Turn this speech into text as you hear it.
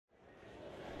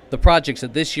The projects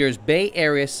at this year's Bay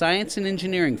Area Science and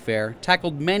Engineering Fair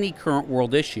tackled many current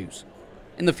world issues,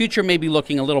 and the future may be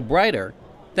looking a little brighter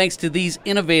thanks to these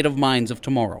innovative minds of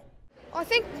tomorrow. I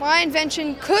think my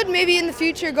invention could maybe in the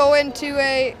future go into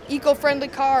a eco-friendly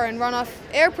car and run off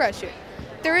air pressure.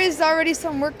 There is already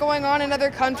some work going on in other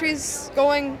countries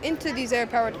going into these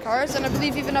air-powered cars, and I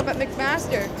believe even up at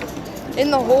McMaster. In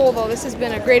the whole, though, this has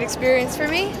been a great experience for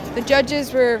me. The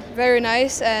judges were very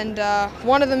nice, and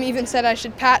one of them even said I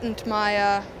should patent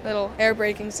my little air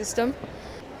braking system.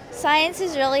 Science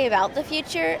is really about the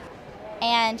future,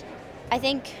 and I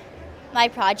think my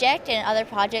project and other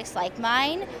projects like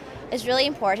mine is really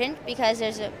important because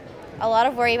there's a lot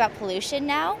of worry about pollution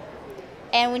now,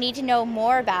 and we need to know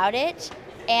more about it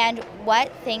and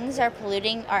what things are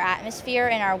polluting our atmosphere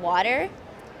and our water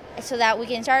so that we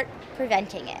can start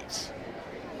preventing it.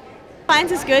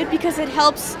 Science is good because it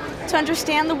helps to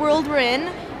understand the world we're in.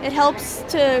 It helps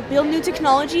to build new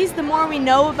technologies. The more we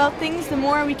know about things, the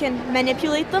more we can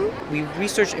manipulate them. We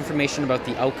researched information about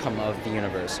the outcome of the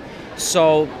universe.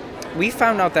 So we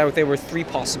found out that there were three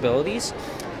possibilities.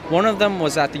 One of them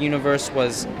was that the universe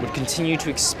would continue to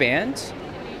expand.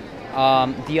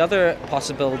 The other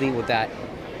possibility would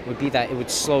be that it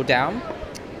would slow down.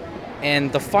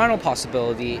 And the final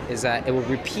possibility is that it will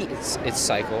repeat its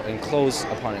cycle and close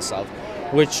upon itself,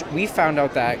 which we found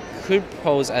out that could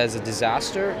pose as a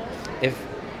disaster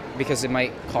because it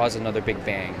might cause another Big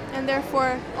Bang. And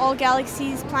therefore, all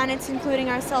galaxies, planets, including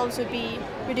ourselves, would be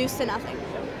reduced to nothing.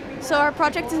 So our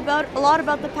project is a lot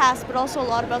about the past, but also a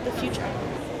lot about the future.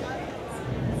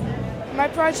 My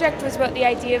project was about the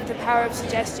idea of the power of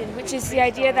suggestion, which is the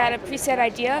idea that a preset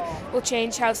idea will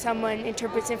change how someone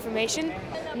interprets information.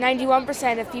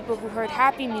 91% of people who heard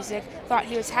happy music thought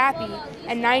he was happy,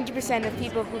 and 90% of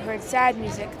people who heard sad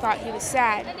music thought he was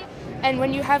sad. And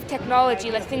when you have technology,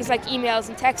 like things like emails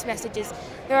and text messages,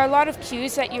 there are a lot of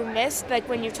cues that you miss. Like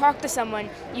when you talk to someone,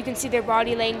 you can see their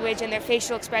body language and their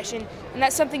facial expression, and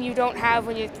that's something you don't have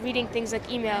when you're reading things like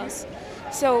emails.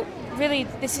 So really,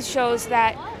 this shows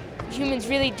that humans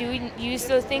really do use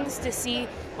those things to see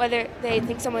whether they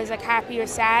think someone's like happy or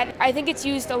sad. I think it's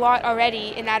used a lot already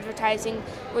in advertising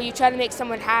where you try to make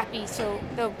someone happy so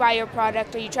they'll buy your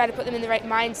product, or you try to put them in the right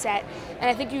mindset. And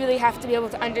I think you really have to be able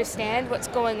to understand what's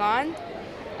going on.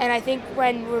 And I think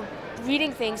when we're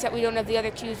reading things that we don't have the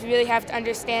other cues, we really have to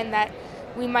understand that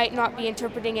we might not be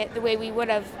interpreting it the way we would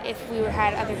have if we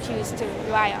had other cues to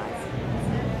rely on.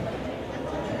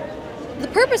 The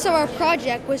purpose of our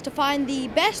project was to find the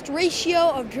best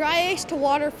ratio of dry ice to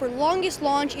water for longest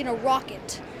launch in a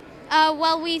rocket.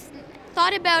 Well, we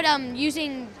thought about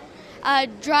using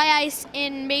dry ice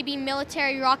in maybe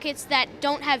military rockets that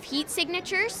don't have heat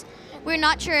signatures. We're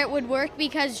not sure it would work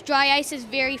because dry ice is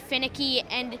very finicky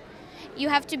and you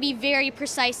have to be very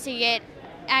precise to get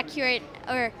accurate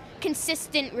or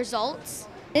consistent results.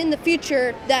 In the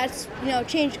future, that's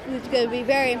change is going to be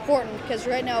very important because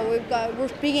right now we're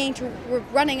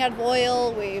running out of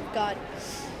oil. We've got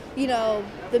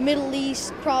the Middle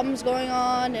East problems going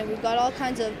on, and we've got all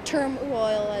kinds of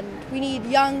turmoil, and we need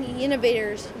young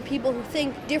innovators, people who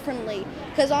think differently,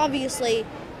 because obviously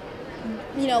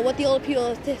what the old people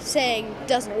are saying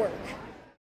doesn't work.